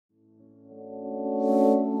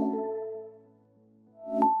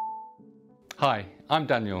Hi, I'm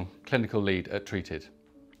Daniel, Clinical Lead at Treated.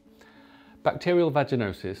 Bacterial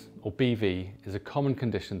vaginosis, or BV, is a common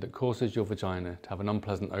condition that causes your vagina to have an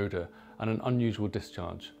unpleasant odour and an unusual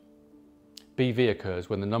discharge. BV occurs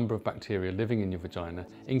when the number of bacteria living in your vagina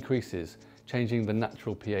increases, changing the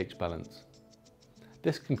natural pH balance.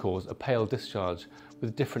 This can cause a pale discharge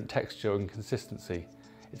with different texture and consistency.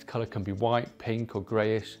 Its colour can be white, pink or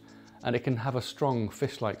greyish, and it can have a strong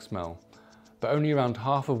fish-like smell, but only around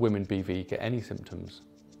half of women BV get any symptoms.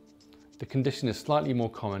 The condition is slightly more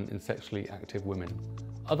common in sexually active women.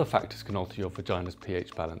 Other factors can alter your vagina's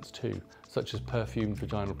pH balance too, such as perfumed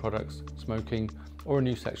vaginal products, smoking, or a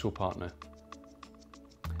new sexual partner.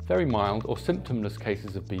 Very mild or symptomless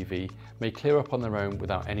cases of BV may clear up on their own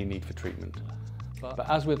without any need for treatment. But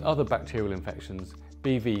as with other bacterial infections,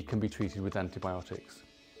 BV can be treated with antibiotics.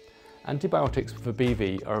 Antibiotics for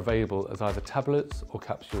BV are available as either tablets or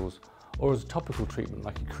capsules, or as a topical treatment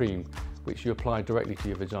like a cream, which you apply directly to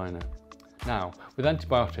your vagina. Now, with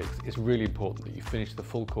antibiotics, it's really important that you finish the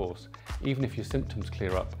full course, even if your symptoms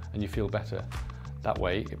clear up and you feel better. That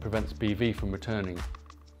way, it prevents BV from returning.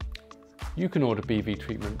 You can order BV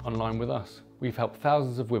treatment online with us. We've helped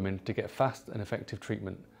thousands of women to get fast and effective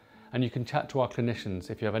treatment, and you can chat to our clinicians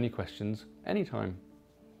if you have any questions, anytime.